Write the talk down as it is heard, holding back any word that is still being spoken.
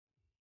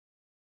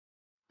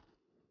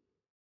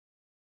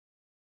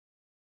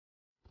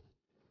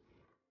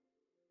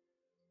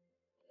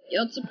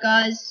Yo, what's up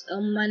guys,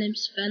 my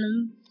name's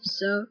Venom.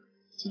 So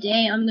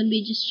today I'm going to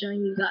be just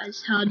showing you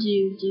guys how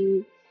to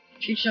do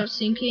trickshot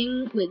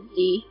syncing with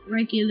the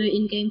regular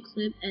in-game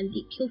clip and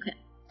the kill cam.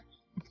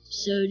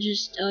 So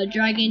just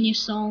drag in your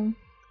song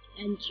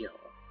and your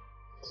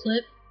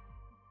clip,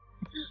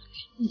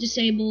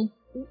 disable,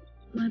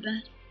 my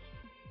bad,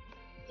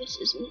 this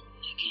isn't it,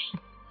 okay,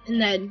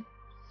 and then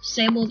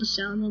disable the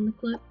sound on the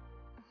clip.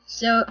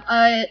 So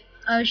I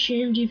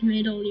assumed you've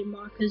made all your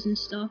markers and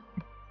stuff.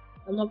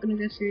 I'm not gonna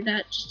go through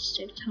that just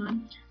to save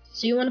time.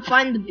 So you want to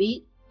find the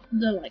beat,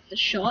 the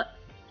shot,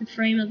 the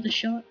frame of the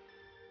shot.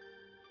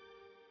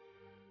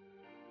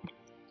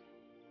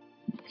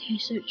 Okay,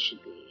 so it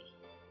should be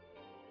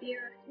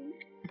here, I think.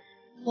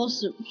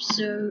 Awesome.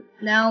 So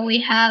now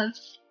we have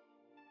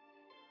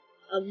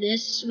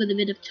this with a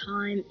bit of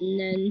time, and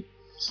then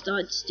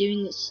starts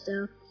doing this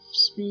stuff,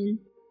 spin, and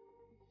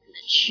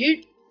then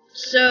shoot.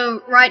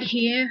 So right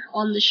here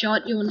on the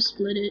shot, you want to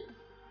split it,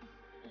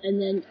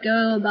 and then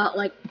go about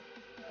like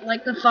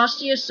the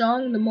faster your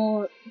song, the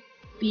more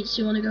beats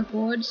you want to go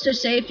forward. So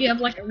say if you have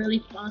like a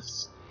really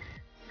fast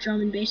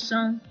drum and bass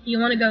song, you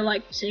want to go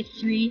like say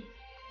 3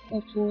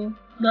 or 4,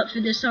 but for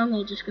this song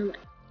I'll just go like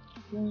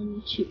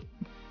 1, 2.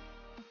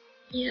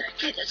 Yeah,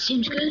 okay, that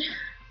seems good.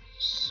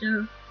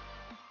 So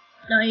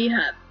now you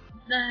have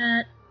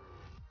that,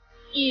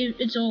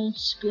 it's all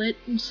split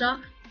and stuff.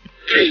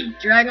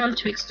 Drag on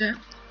Twixtor.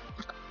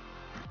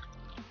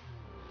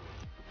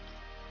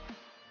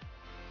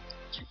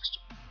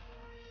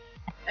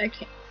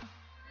 Okay,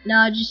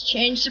 now just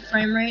change the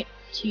frame rate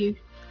to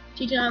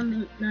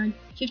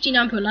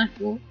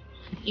 59.94.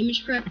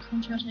 Image prep,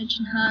 contrast, edge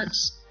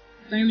enhance,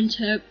 frame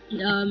interp,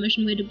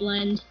 motion weighted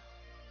blend,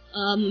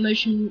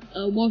 motion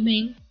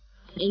warping,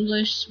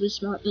 English with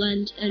smart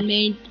blend, and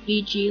made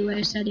VG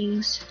layer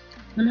settings,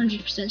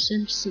 100%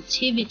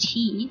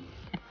 sensitivity.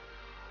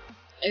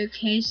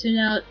 Okay, so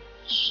now it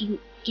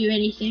shouldn't do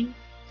anything.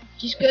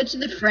 Just go to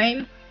the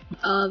frame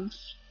of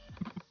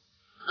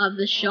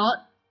the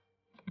shot.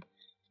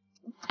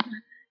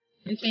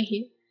 Okay,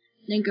 here.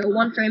 Then go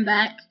 1 frame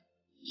back,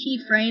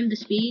 keyframe the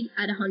speed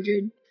at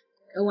 100,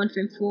 go 1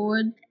 frame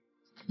forward,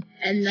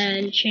 and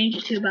then change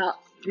it to about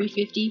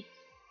 350.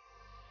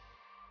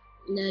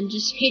 And then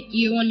just hit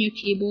U on your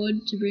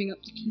keyboard to bring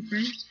up the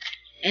keyframes.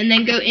 And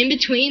then go in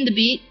between the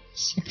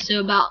beats, so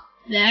about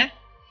there.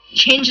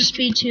 Change the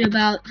speed to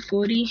about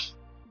 40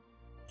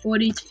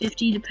 to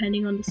 50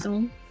 depending on the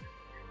song.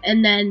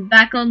 And then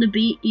back on the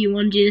beat, you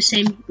want to do the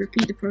same,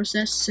 repeat the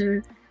process,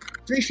 so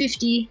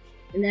 350.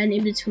 And then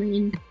in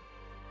between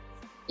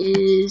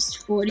is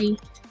 40.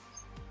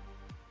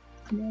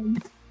 And then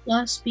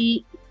last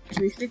beat,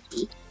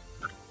 350.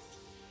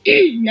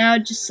 Now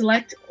just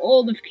select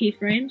all the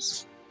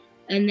keyframes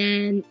and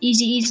then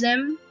easy ease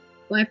them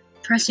by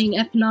pressing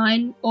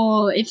F9,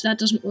 or if that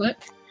doesn't work,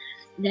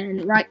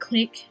 then right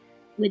click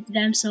with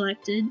them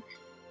selected,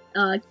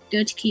 go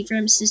to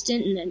keyframe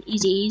assistant and then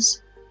easy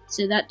ease.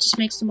 So that just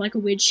makes them like a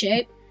weird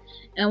shape.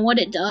 And what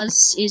it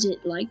does is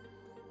it like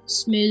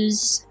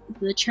smooths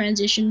the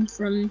transition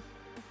from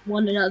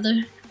one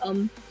another,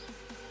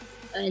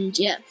 and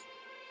yeah.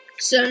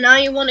 So now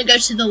you want to go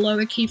to the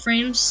lower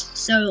keyframes,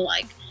 so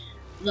like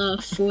the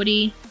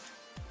 40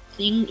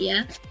 thing,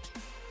 yeah.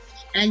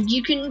 And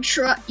you can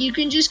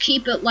just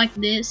keep it like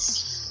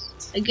this.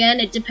 Again,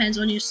 it depends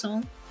on your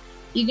song.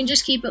 You can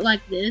just keep it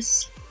like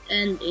this,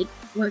 and it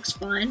works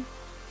fine.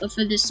 But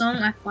for this song,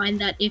 I find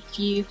that if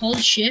you hold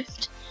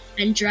shift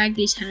and drag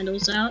these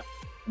handles out,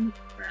 oh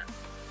crap.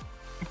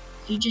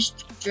 If you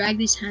just drag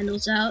these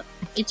handles out,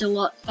 it's a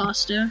lot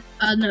faster.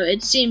 No,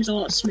 it seems a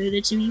lot smoother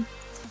to me.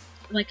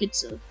 Like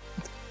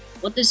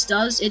what this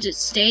does is it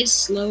stays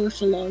slower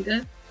for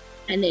longer,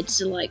 and it's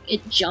like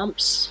it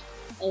jumps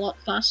a lot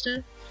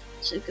faster.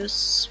 So it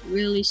goes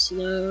really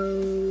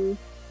slow,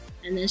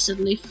 and then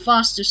suddenly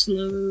faster,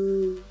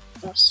 slow,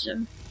 faster,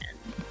 and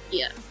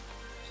yeah.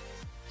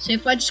 So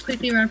if I just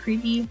quickly run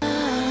preview,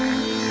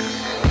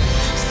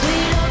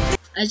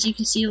 as you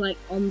can see, like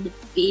on the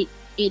beat,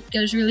 it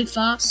goes really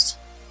fast,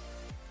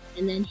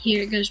 and then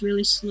here it goes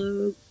really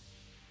slow.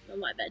 Oh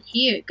my bad,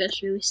 here it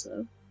goes really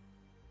slow,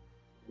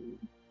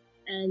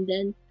 and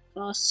then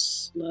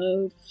fast,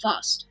 slow,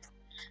 fast.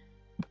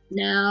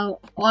 Now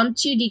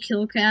onto the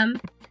kill cam.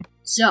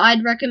 So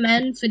I'd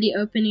recommend for the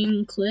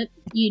opening clip,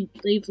 you'd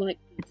leave like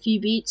a few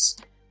beats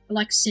for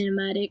like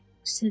cinematic.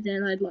 So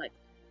then I'd like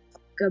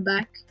go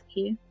back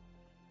here.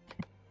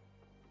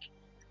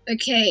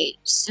 Okay,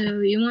 so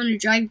you want to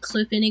drag the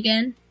clip in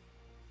again,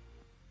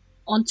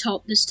 on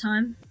top this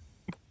time,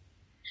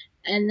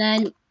 and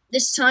then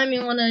this time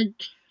you want to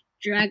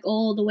drag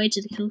all the way to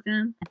the kill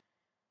cam.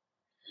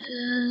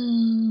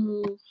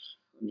 Let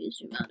me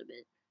zoom out a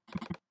bit.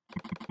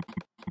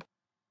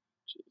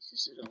 Jeez,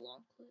 this is a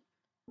long clip.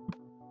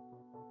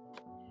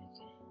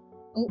 Okay.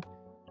 Oh,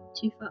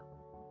 too far.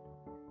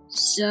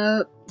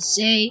 So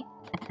say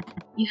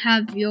you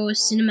have your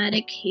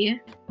cinematic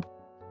here.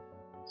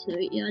 So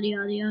yada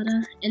yada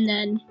yada, and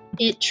then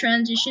it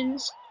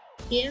transitions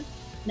here.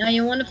 Now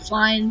you want to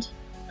find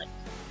like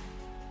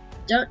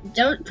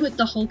Don't put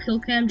the whole kill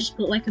cam, just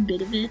put like a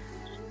bit of it,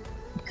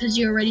 because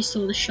you already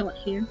saw the shot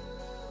here.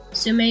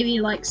 So maybe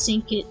like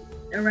sync it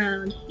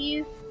around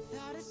here.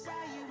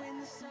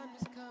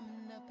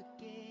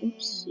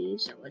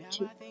 Oopsies, I went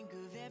too.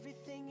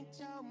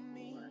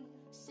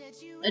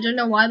 I don't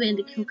know why we're in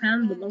the kill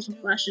cam, but muzzle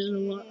flash is a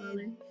lot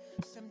earlier.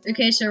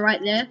 Okay, so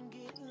right there,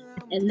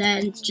 and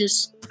then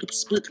just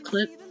split the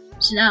clip.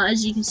 So now,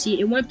 as you can see,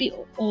 it won't be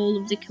all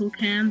of the kill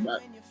cam,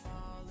 but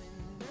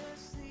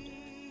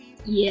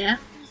yeah.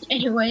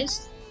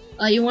 Anyways,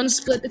 you want to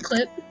split the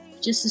clip,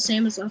 just the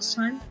same as last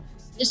time.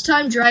 This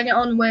time, drag it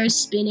on where it's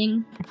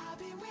spinning.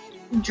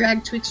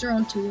 Drag Twixtor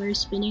onto where it's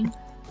spinning,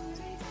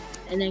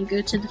 and then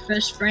go to the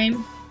first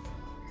frame.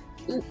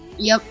 Ooh,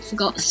 yep,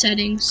 forgot the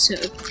settings. So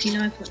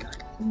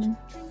 59.9.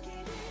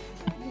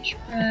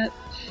 Prep.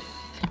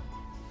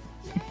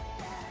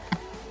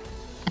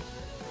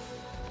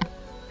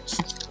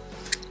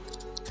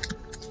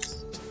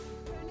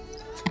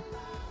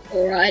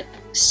 Alright,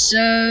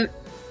 so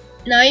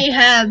now you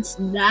have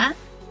that.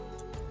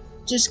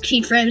 Just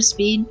keyframe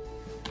speed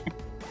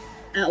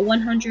at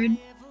 100,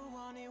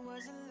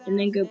 and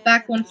then go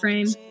back one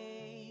frame.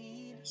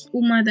 Oh,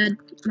 my bad.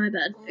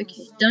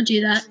 Okay, don't do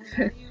that.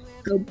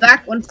 Go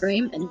back one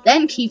frame and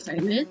then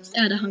keyframe it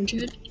at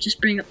 100. Just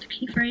bring up the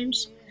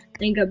keyframes,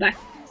 then go back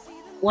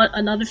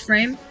another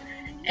frame,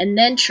 and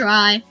then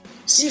try.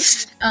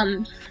 Since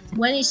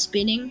when he's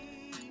spinning,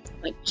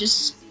 like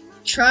just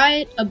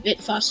try it a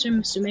bit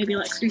faster. So maybe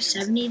like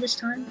 370 this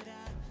time,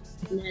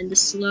 and then the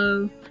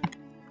slow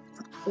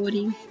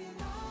 40,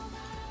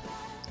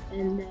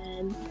 and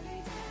then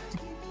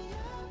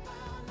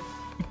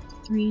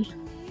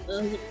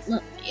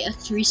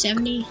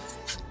 370.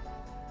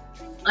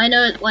 I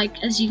know it,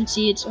 like, as you can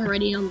see, it's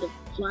already on the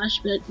flash,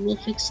 but we'll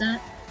fix that.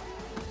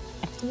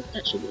 Oh,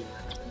 that should be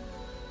enough.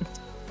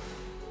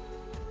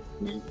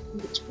 And then in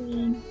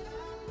between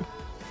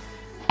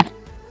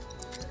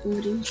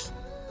 40.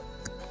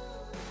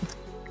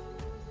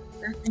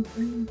 Back in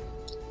frame.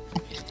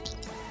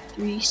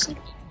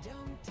 370.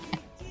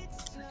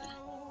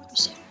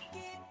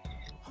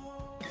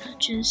 I'll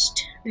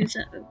just move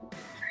that over.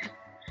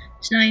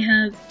 So now you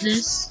have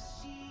this.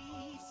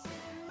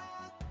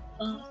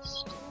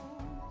 Fast.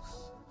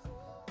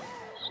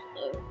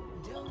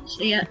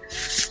 So yeah.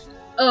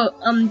 Oh,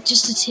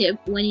 just a tip,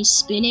 when he's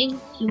spinning,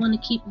 you want to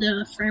keep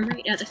the frame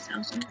rate at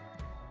 1000.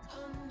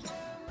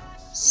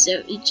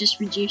 So it just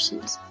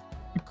reduces,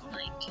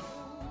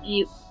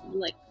 a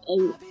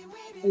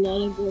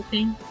lot of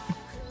warping.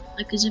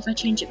 Like, cause if I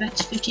change it back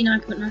to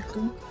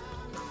 59.94,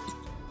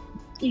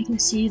 you can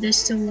see there's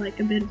still like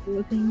a bit of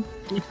warping.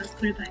 And if I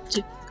put it back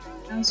to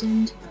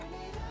 1000,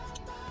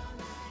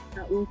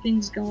 that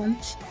warping's gone.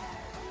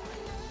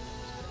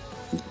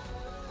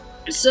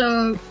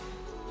 So,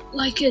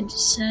 like I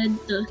said,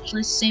 the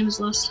same as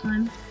last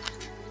time.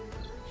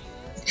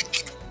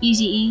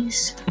 Easy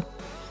ease.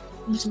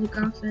 Into the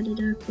graph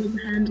editor, pull the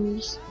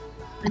handles.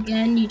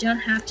 Again, you don't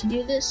have to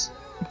do this.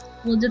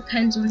 Well, it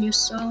depends on your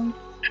song.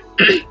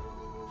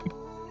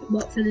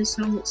 But for this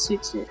song, it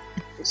suits it.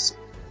 This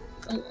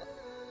a lot.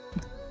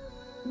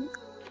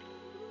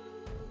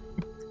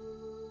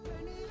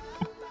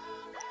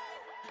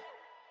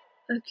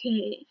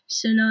 Okay,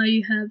 so now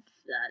you have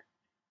that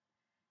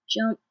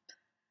jump.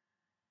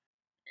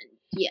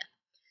 Yeah,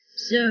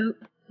 so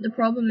the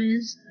problem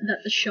is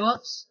that the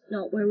shot's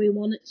not where we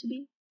want it to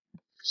be.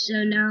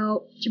 So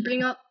now to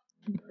bring up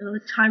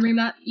time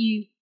remap,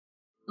 you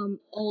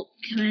Alt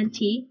Command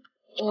T,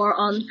 or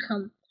on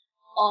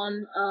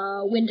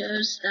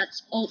Windows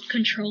that's Alt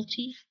Control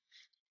T.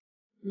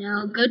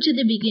 Now go to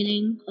the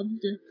beginning of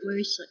the where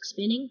it's like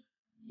spinning,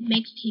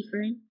 make a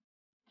keyframe,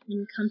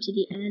 and come to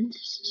the end.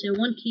 So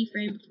one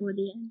keyframe before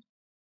the end,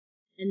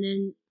 and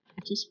then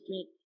just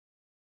make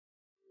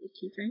the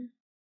keyframe.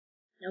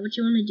 Now what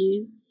you want to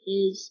do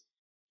is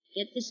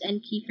get this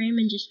end keyframe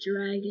and just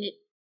drag it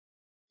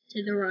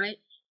to the right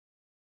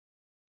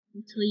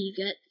until you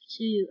get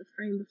to a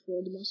frame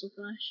before the muzzle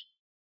flash.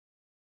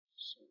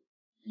 So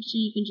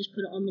actually you can just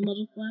put it on the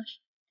muzzle flash.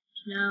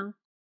 Now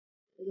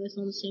it goes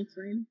on the same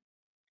frame.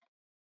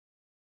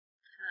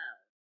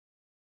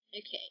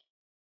 Okay.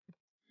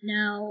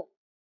 Now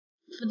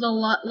for the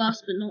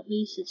last but not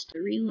least, it's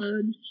the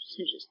reload.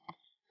 So just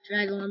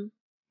drag on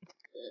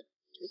the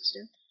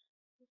Twixtor.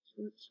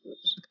 Whoops.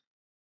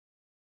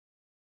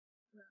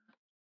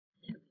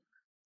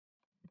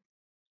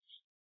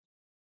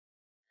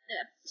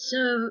 Yeah.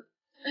 So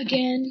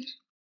again,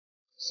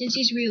 since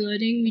he's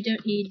reloading, we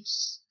don't need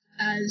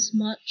as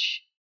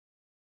much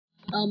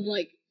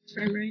like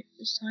frame rate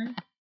this time.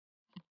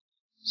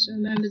 So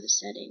remember the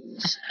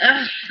settings.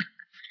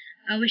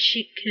 I wish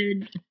you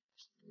could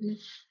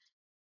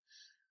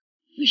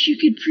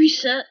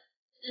preset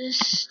this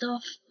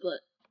stuff,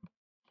 but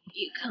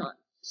you can't,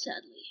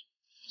 sadly.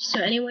 So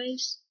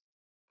anyways,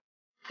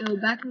 go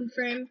back one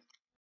frame.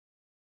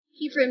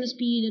 Keyframe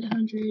speed at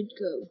 100,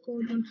 go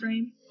forward one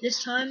frame.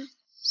 This time,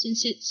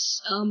 since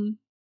it's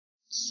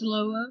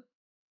slower,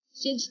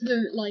 since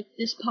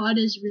this part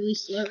is really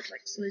slow, it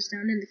like slows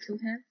down in the kill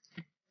cam.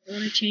 I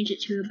want to change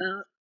it to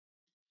about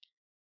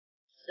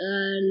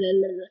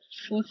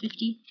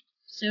 450,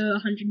 so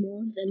 100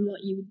 more than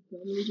what you would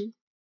normally do.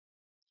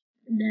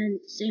 And then,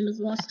 same as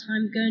last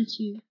time, going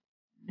to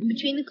in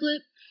between the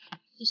clip,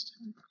 this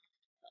time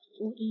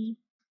 40,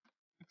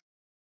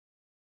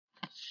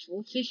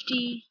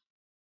 450,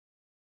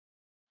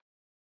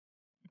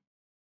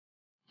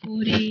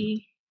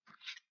 40,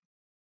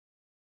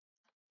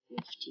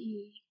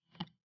 50.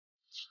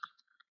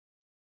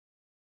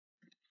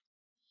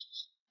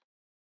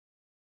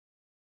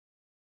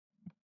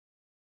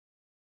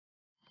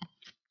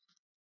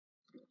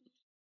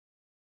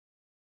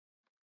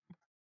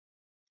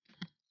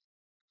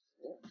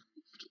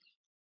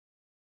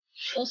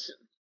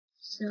 Awesome.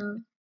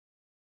 So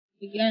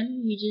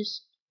again, we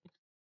just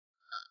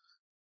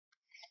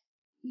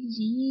use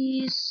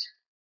these.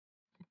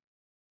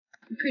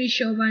 I'm pretty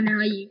sure by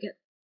now you get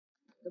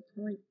the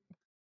point.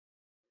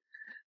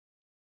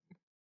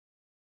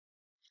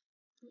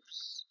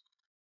 Oops.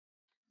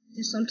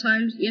 And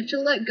sometimes you have to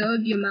let go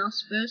of your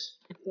mouse first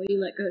before you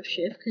let go of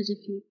shift, because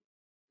if you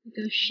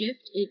go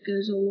shift, it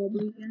goes all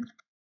wobbly again.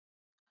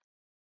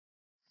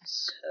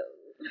 So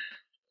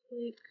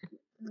click,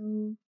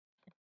 go.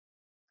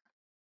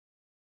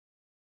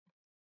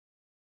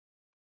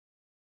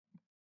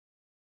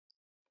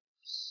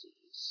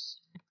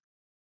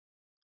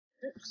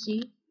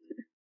 See?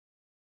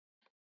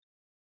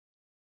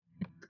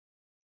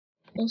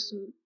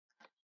 Awesome.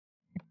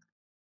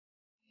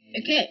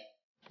 Okay,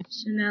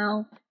 so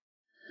now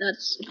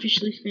that's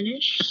officially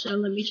finished, so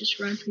let me just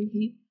run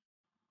preview.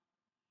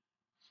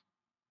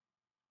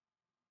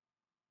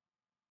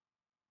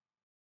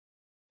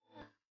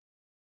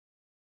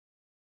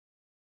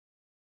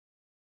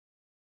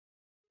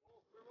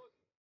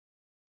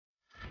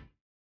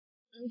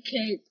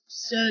 Okay,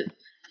 so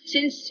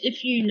since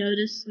if you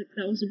notice like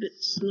that was a bit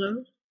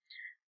slow,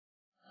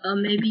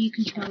 maybe you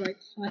can try like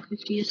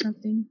 550 or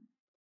something.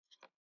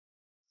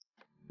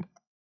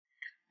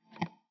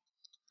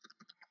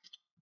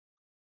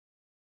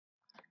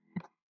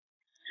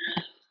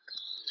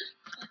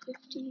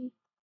 550.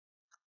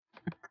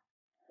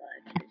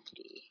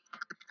 550.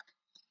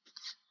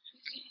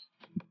 Okay.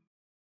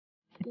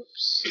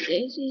 Whoops,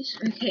 daisies.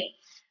 Okay.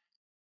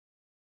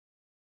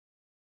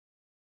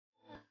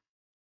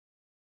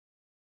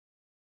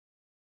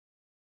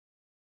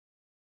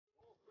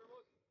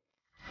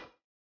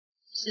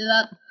 So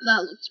that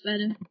looks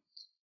better.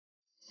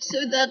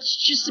 So that's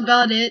just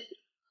about it.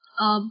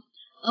 I'll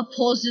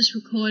pause this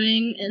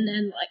recording and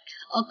then like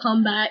I'll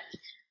come back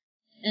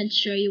and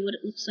show you what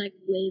it looks like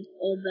with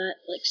all that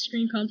like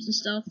screen comps and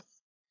stuff.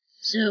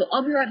 So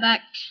I'll be right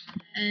back,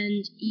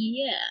 and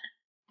yeah.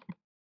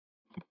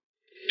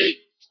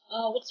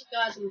 What's up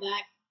guys, I'm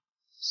back.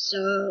 So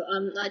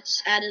I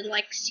just added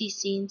like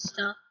CC and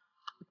stuff,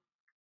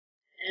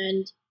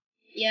 and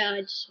yeah,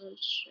 I just want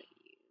to show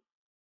you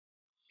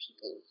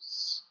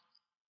people's.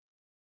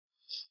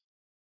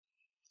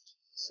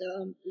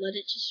 So let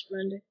it just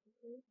render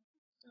quickly.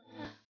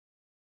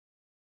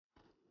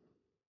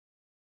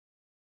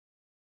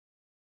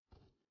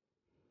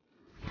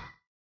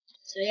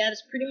 So yeah,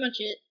 that's pretty much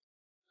it.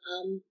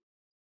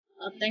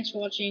 Thanks for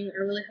watching.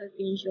 I really hope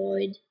you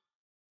enjoyed,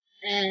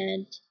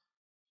 and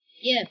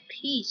yeah,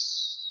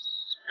 peace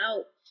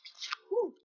out. Whew.